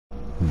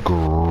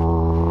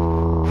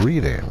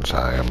Greetings,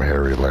 I am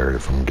Harry Larry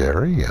from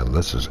Gary, and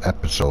this is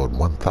episode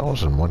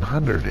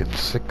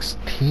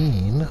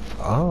 1116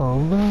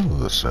 of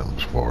The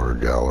Sims 4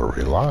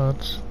 Gallery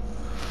Lots.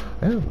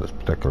 And this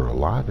particular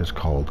lot is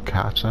called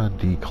Casa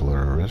De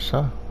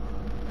Clarissa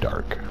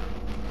Dark.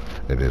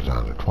 It is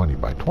on a 20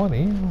 by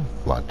 20,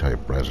 lot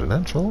type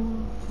residential.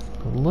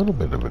 A little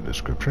bit of a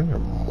description, you're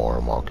more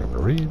than welcome to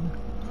read.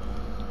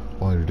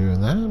 While you're doing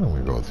that, I'm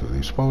going to go through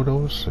these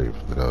photos, see if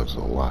it does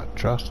the lot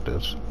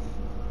justice.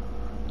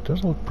 It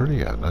does look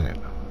pretty at night.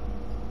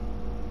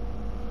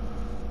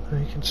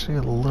 And you can see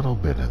a little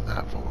bit in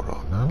that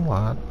photo. Not a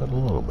lot, but a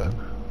little bit.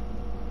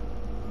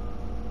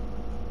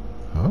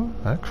 Oh,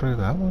 actually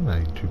that one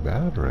ain't too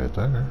bad right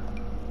there.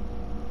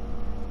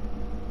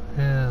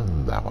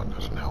 And that one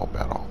doesn't help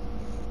at all.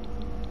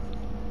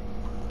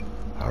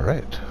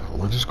 Alright,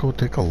 let's just go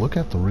take a look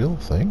at the real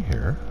thing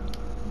here.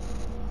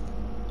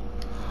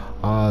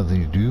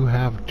 They do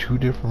have two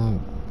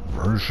different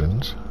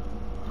versions.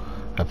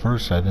 At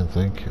first I didn't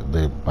think,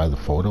 by the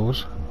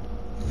photos,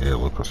 it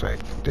looked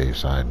like day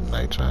side and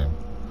night time.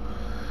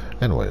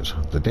 Anyways,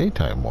 the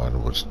daytime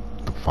one was,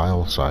 the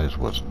file size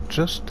was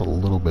just a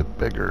little bit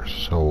bigger,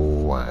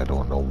 so I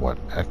don't know what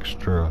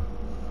extra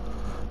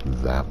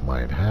that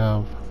might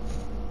have.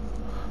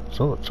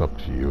 So it's up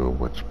to you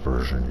which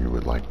version you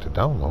would like to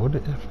download,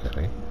 if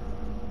any.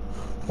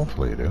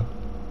 Hopefully you do.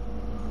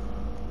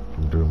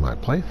 From doing my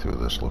playthrough,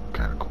 this looked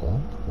kind of cool,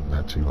 and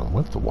that's even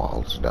with the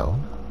walls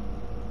down.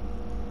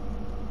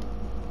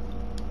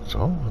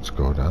 So let's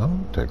go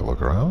down, take a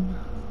look around.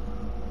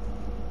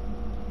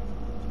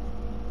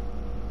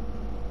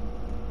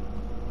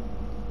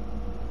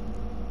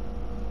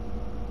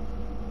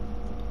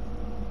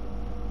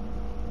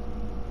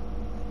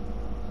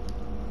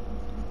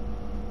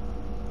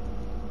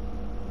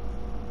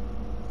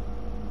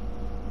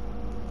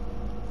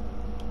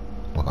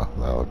 Wow,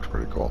 that looks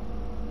pretty cool.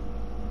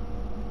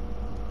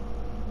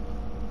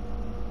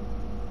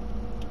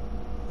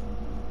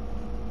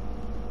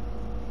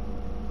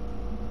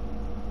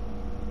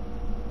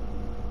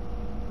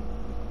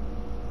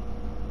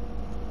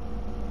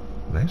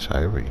 Nice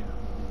ivy.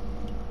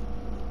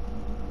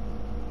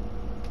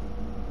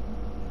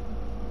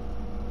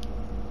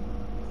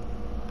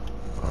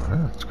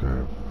 Alright, let's go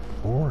to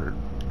forward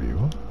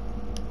view.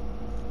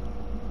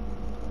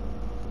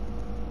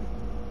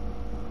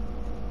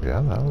 Yeah,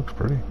 that looks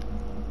pretty.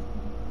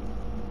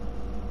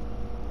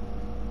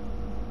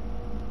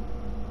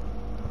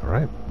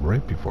 Alright,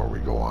 right before we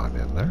go on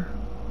in there,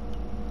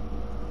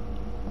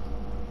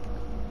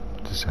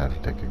 just had to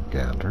take a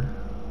gander.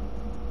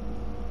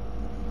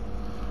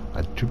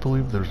 I do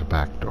believe there's a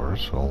back door,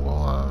 so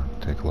we'll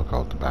take a look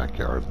out the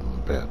backyard in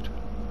a bit.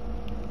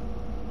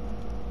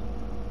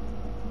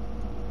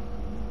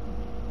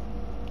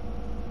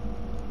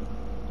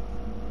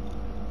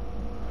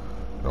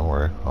 Don't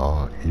worry,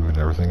 I'll even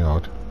everything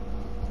out.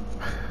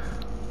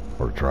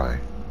 Or try.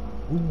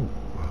 Ooh.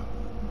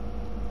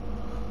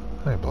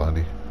 Hi,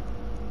 Blondie.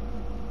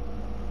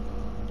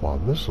 Wow,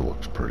 this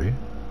looks pretty.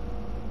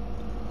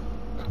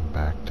 Come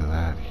back to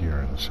that here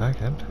in a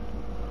second.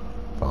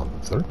 Found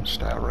the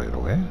thermostat right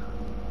away.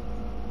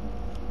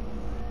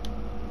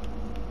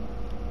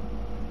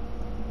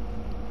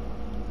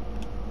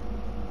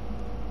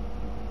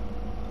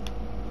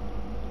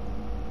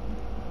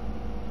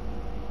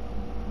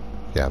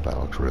 Yeah, that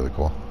looks really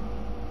cool.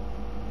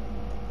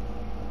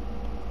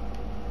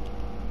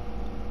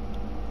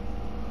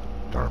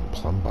 Darn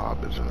plumb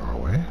bob is in our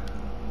way.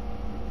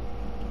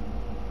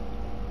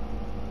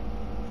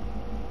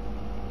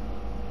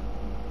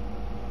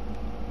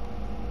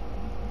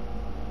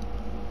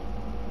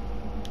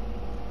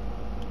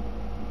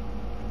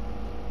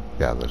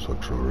 Yeah, this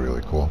looks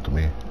really cool to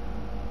me.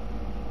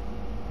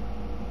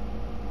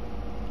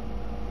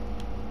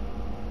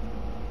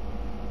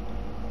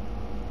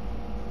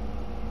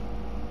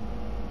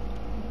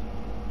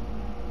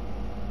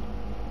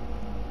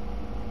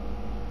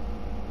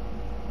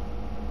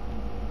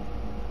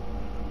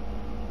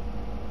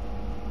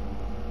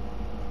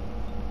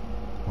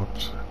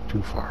 Whoops,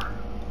 too far.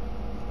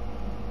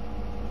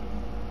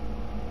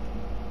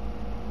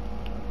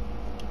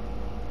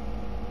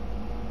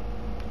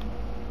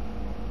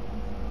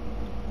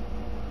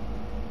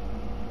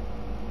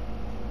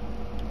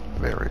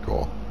 Very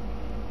cool.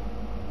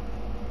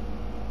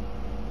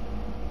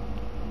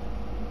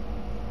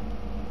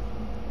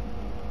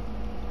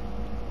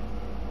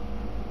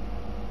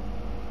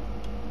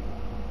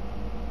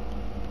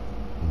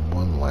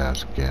 One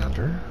last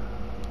gander.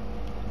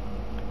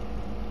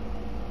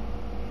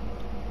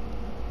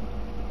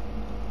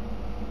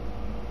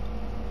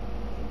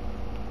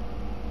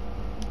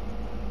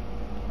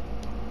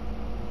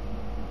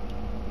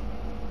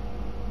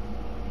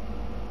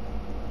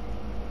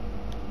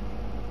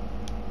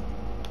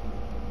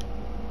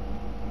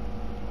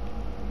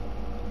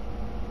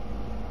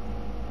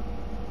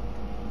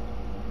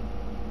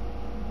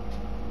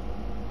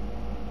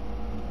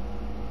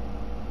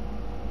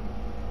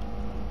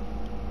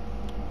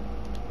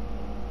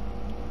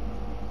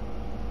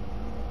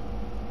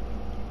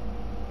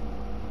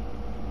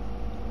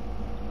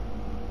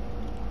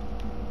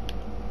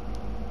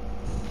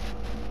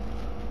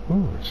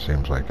 Ooh, it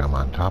seems like I'm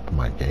on top of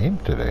my game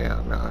today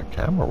on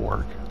camera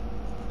work.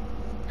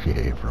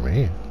 Yay for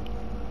me.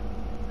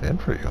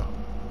 And for you.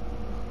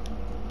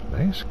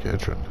 Nice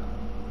kitchen.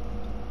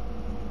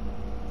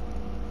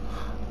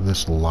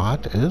 This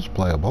lot is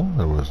playable.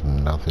 There was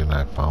nothing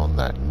I found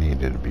that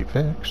needed to be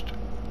fixed.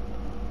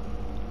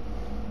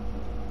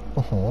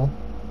 Oh,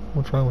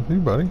 what's wrong with you,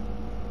 buddy?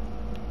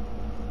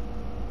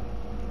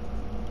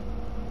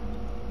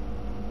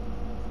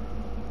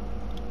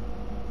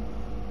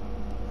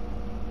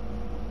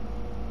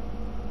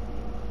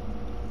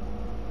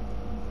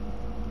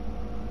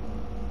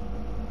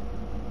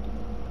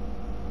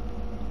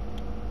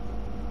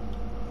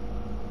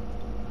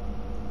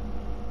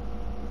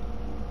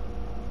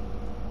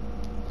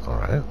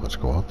 Alright, let's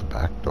go out the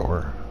back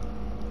door.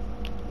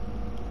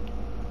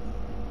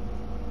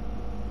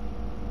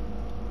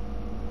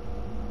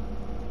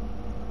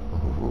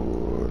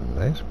 Ooh,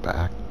 nice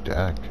back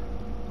deck.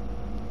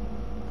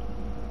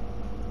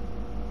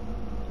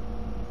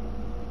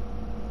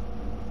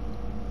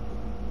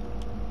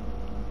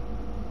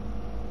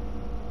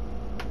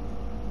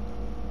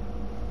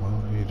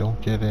 Well, you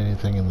don't get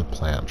anything in the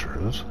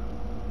planters.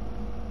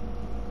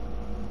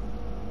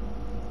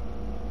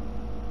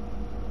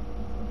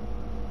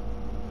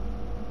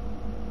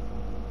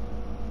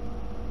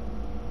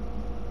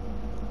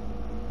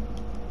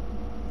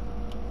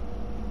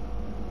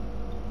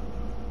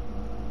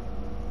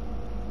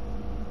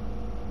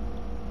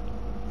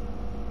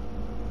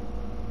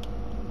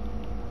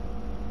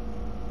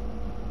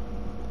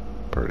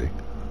 Pretty.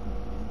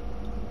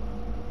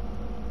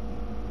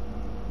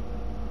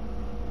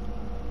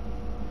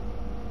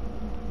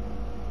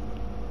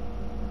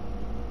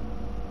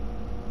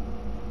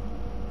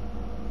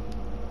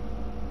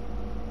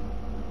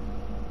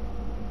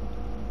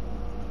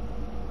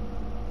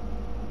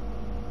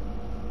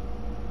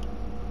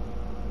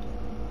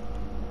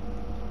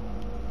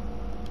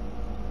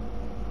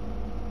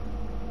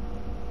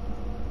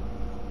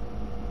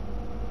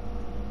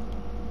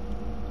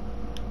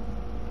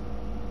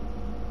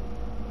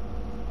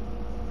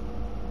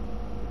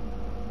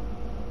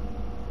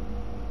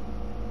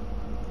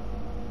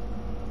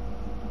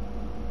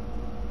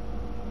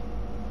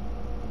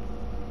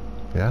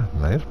 Yeah,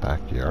 nice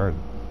backyard.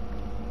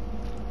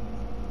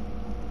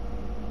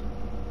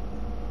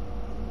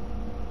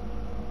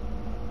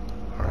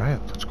 Alright,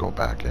 let's go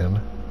back in.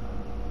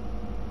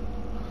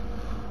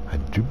 I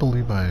do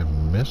believe I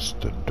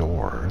missed a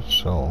door,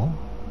 so...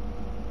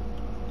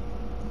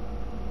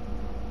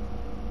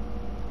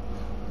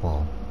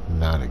 Well,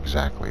 not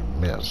exactly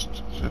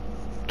missed. It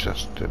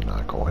just did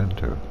not go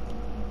into.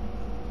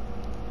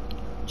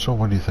 So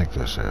what do you think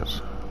this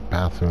is?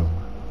 Bathroom,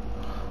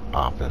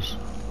 office,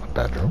 a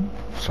bedroom,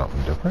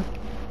 something different?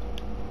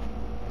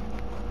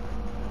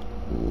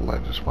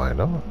 Let us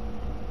find out.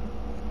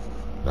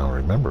 Now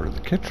remember, the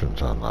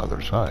kitchen's on the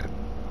other side.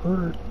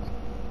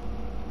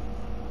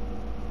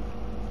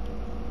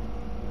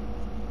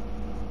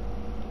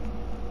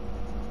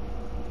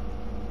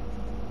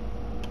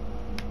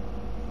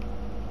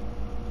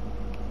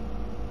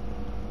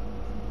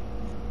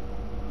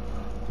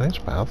 Nice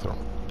bathroom.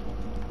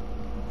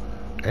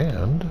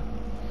 And,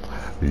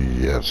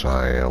 yes,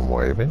 I am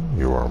waving.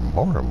 You are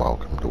more than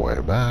welcome to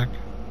wave back.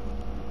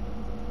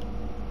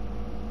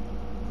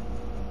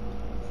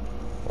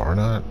 Or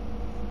not.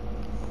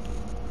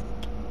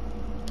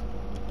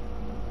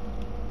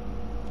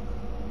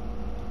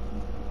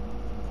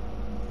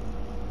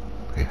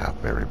 Yeah,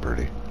 very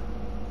pretty.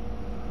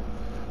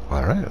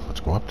 Alright, let's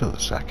go up to the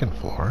second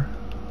floor.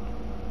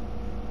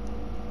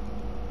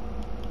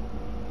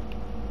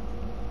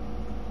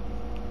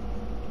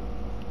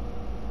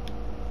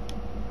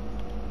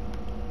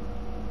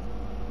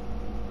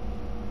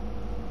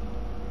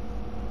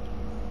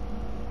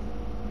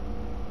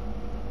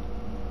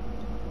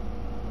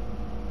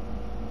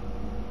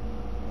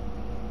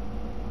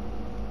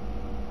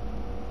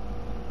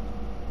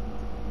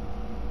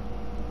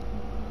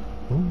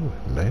 Ooh,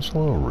 nice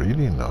little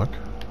reading nook.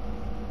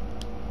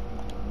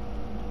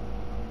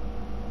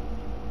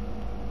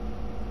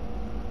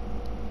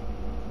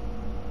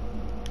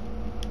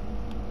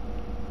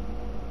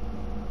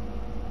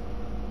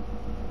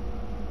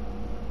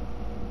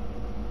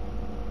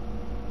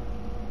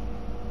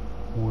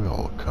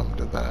 We'll come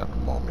to that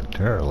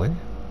momentarily.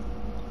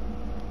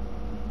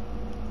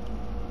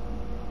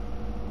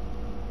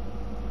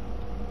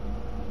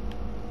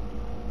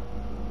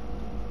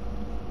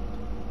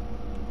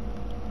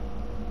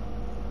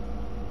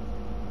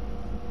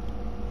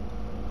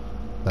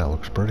 That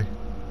looks pretty.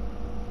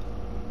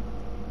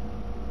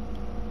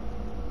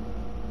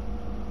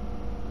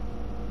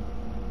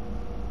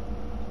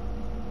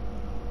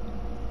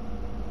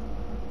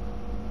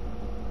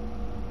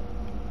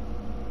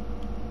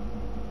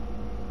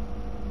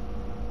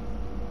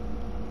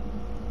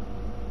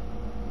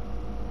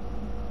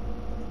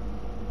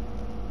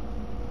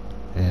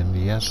 And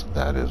yes,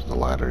 that is the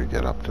ladder to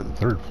get up to the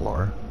third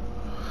floor.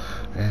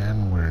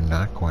 And we're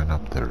not going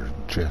up there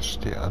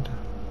just yet.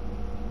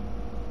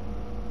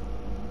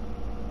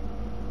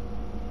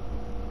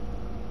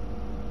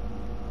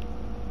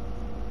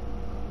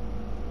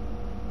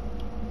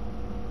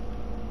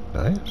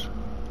 Nice.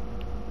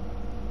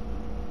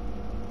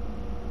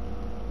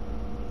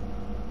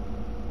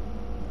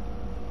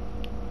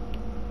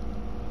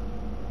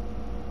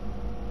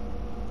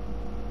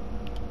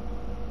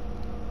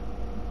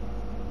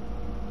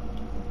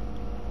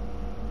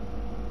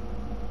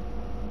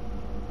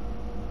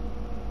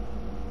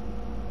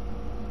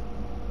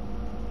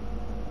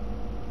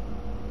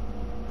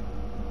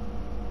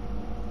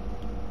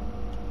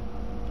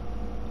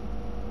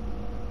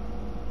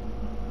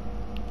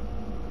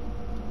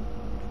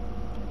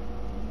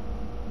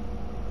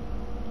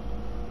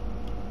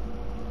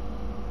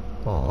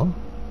 Oh,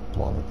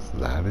 well,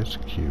 that is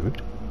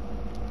cute.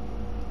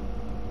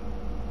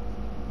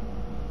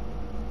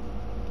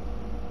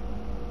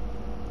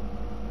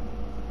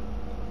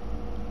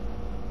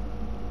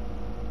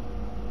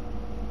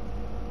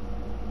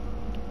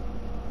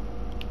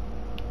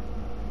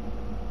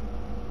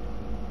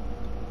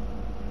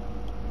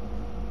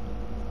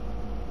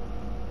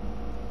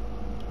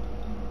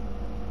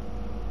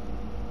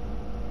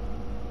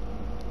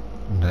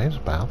 Nice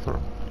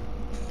bathroom.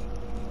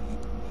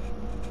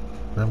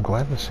 I'm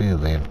glad to see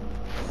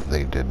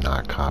they did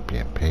not copy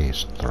and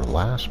paste their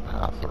last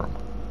bathroom.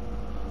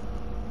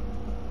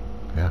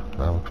 Yeah,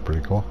 that looks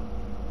pretty cool.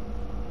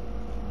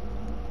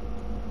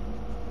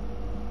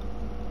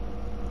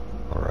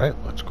 Alright,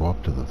 let's go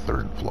up to the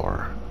 3rd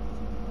floor.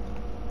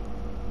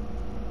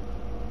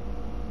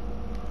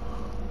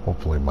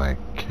 Hopefully my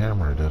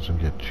camera doesn't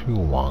get too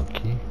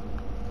wonky.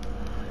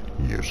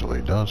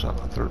 Usually does on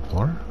the 3rd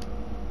floor.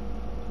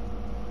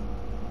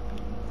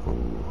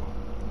 Ooh,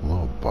 a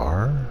little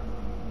bar.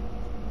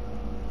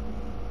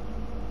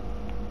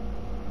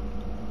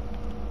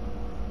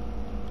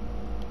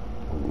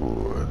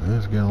 Ooh, it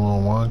is getting a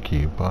little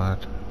wonky,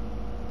 but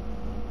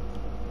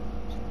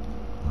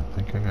I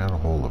think I got a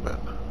hold of it.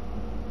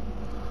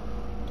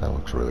 That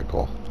looks really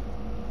cool.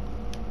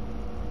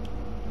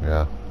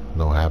 Yeah,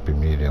 no happy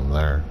medium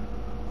there.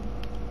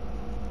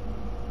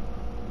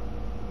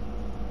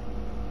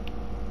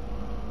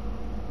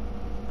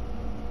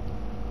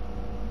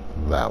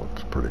 That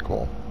looks pretty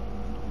cool.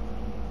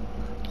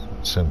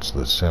 Since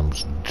the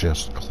Sims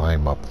just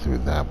climb up through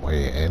that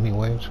way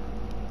anyways.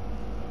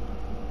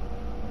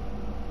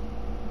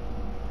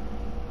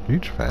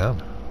 Huge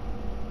fan.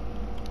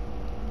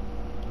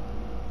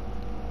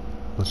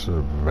 This is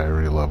a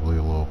very lovely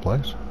little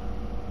place.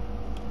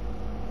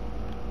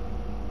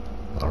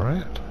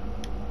 Alright.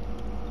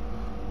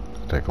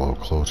 Take a little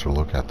closer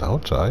look at the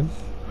outside.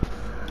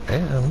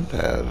 And,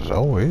 as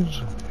always,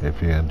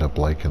 if you end up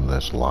liking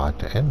this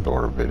lot and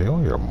or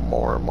video, you're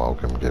more than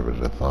welcome to give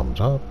it a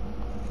thumbs up.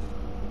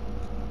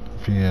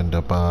 If you end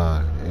up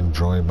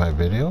enjoying my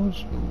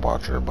videos,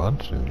 watching a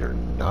bunch, and you're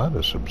not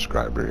a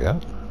subscriber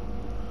yet,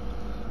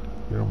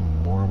 you're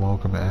more than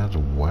welcome as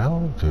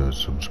well to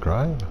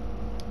subscribe.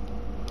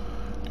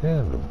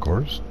 And, of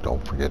course,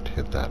 don't forget to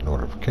hit that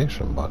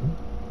notification button,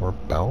 or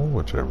bell,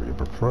 whichever you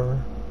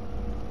prefer.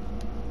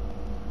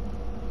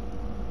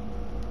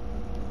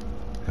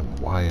 And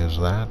why is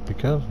that?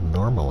 Because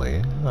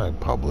normally I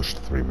publish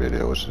 3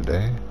 videos a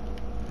day.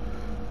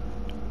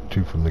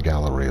 2 from the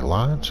gallery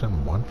lots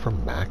and 1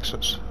 from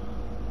Maxis.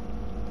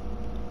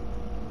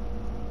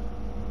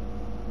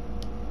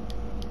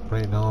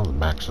 Right now the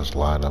Maxis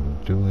lot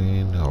I'm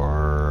doing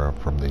are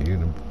from the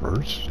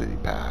University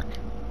pack.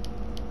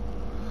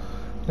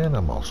 And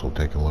I'm also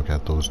taking a look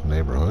at those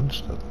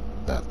neighborhoods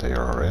that they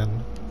are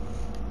in.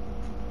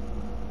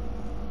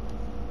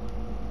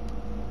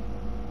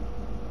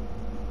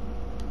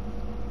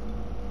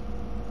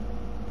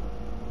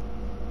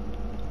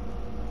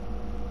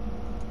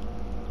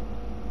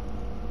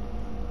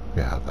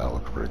 Yeah, that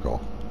looks pretty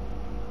cool.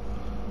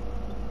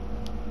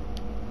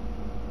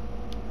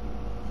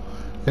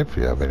 If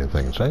you have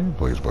anything to say,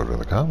 please put it in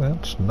the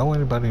comments. Know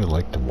anybody who'd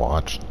like to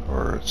watch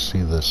or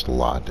see this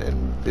lot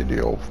in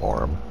video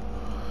form,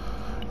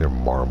 you're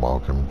more than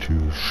welcome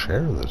to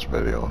share this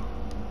video.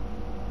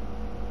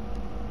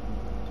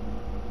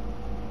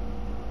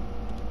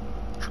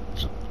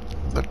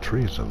 The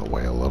tree's in the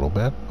way a little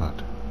bit, but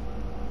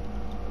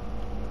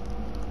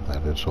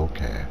that is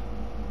okay.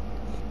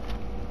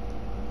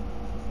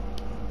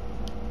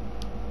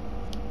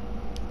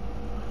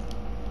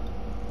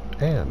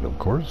 And, of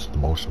course, the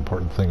most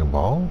important thing of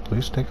all,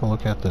 please take a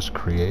look at this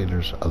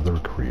creator's other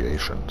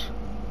creations.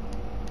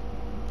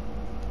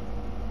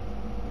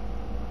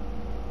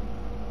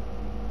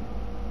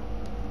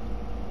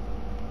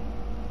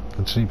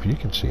 And see if you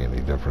can see any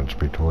difference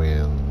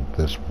between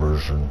this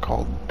version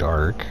called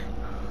Dark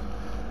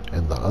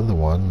and the other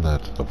one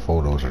that the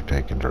photos are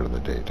taken during the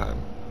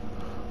daytime.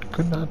 I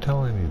could not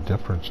tell any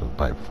difference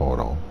by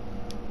photo.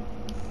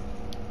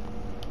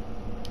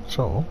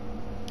 So,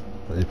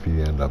 if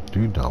you end up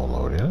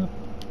downloading it,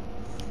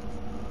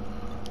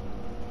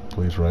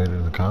 please write it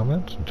in the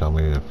comments and tell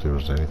me if there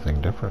was anything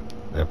different,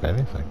 if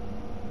anything.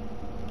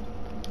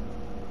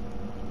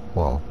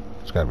 Well,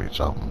 it's got to be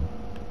something.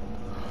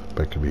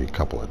 But it could be a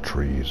couple of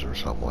trees or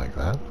something like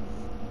that.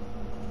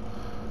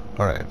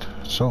 Alright,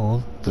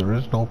 so there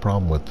is no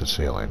problem with the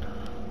ceiling.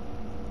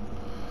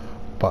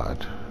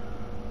 But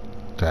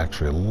to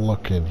actually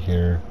look in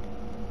here.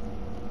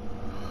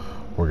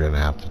 We're going to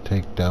have to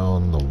take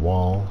down the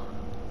wall,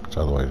 because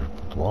otherwise we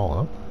put the wall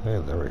up. Hey,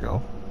 there we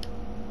go.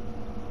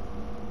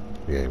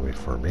 Yay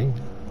for me.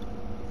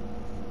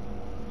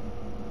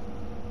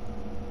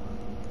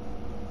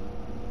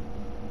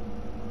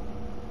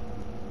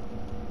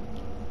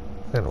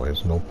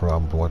 Anyways, no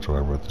problem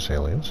whatsoever with the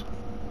salients.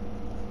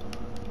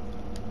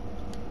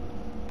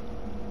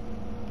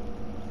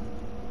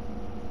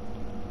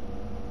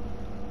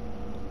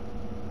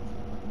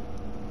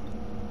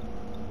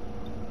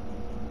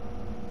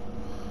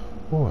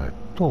 Oh, I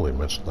totally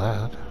missed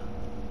that.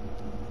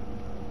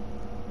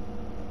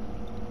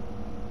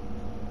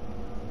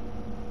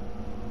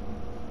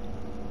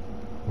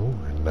 Oh,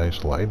 and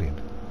nice lighting.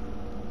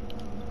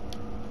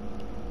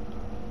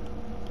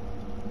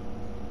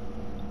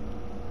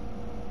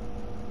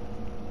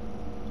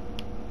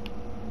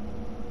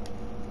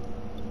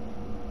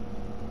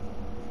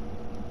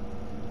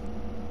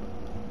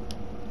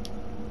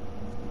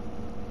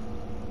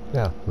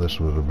 Yeah, this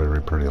was a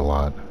very pretty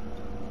lot.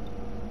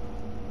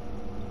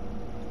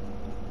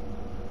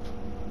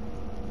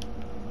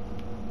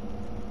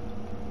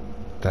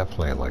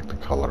 Definitely like the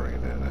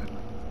coloring in it.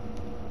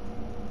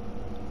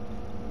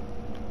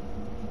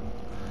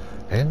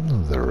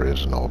 And there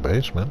is no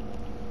basement.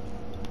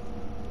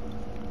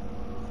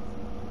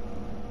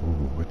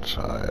 Ooh, which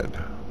side?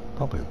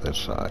 Probably this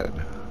side.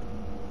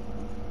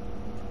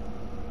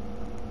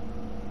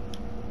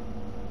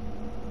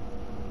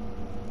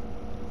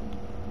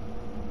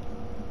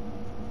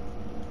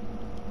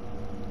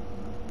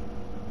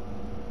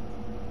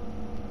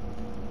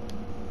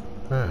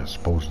 I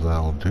suppose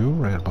that'll do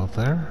right about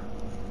there.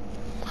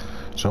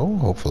 So,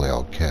 hopefully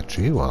I'll catch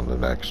you on the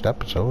next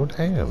episode,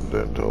 and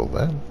until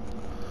then,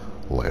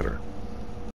 later.